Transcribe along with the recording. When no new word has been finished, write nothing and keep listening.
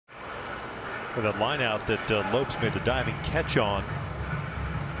with a line out that Lopes made the diving catch on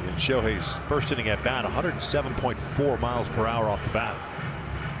in Shohei's first inning at bat. 107.4 miles per hour off the bat.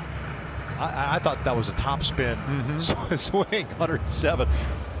 I thought that was a top spin swing. 107.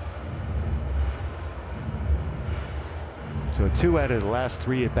 So 2 out of the last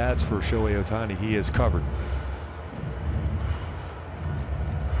 3 at bats for Shohei Ohtani he has covered.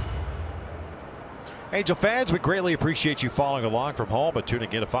 Angel fans, we greatly appreciate you following along from home, but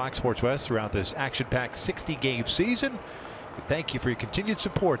tuning in to Fox Sports West throughout this action-packed 60-game season. Thank you for your continued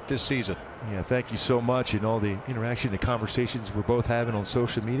support this season. Yeah, thank you so much, and all the interaction and conversations we're both having on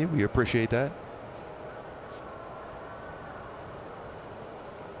social media. We appreciate that.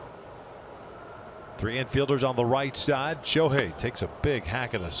 Three infielders on the right side. Shohei takes a big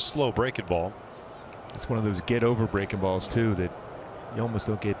hack at a slow breaking ball. It's one of those get over breaking balls too that you almost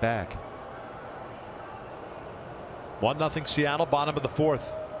don't get back. 1-0 Seattle, bottom of the 4th.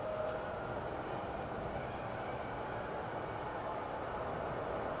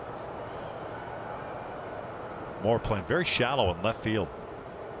 Moore playing very shallow in left field.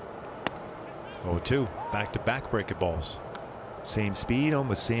 0-2, back-to-back breaking balls. Same speed,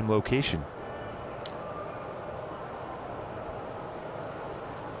 almost same location.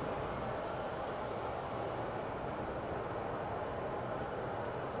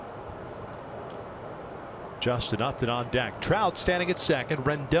 Justin Upton on deck. Trout standing at second.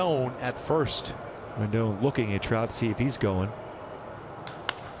 Rendon at first. Rendon looking at Trout to see if he's going.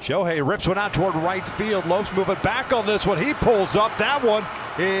 Shohei rips one out toward right field. Lopes moving back on this one. He pulls up. That one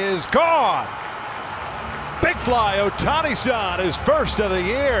is gone. Big fly. Ohtani-san is first of the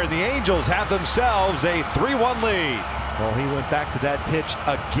year. The Angels have themselves a 3-1 lead. Well, he went back to that pitch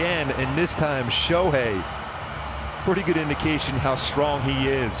again, and this time Shohei. Pretty good indication how strong he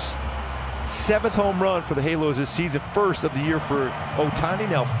is. 7th home run for the Halos this season, first of the year for Ohtani.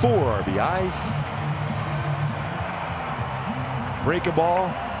 Now 4 RBIs. Breaking ball,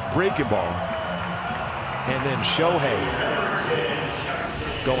 and then Shohei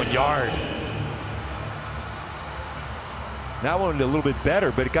going yard. That one a little bit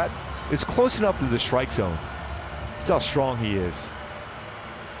better, but it's close enough to the strike zone. That's how strong he is.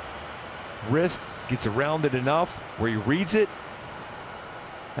 Wrist gets around it enough where he reads it.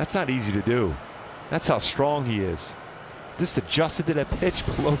 That's not easy to do. That's how strong he is. Just adjusted to that pitch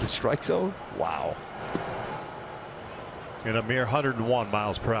below the strike zone. Wow. And a mere 101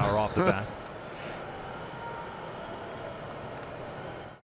 miles per hour off the bat.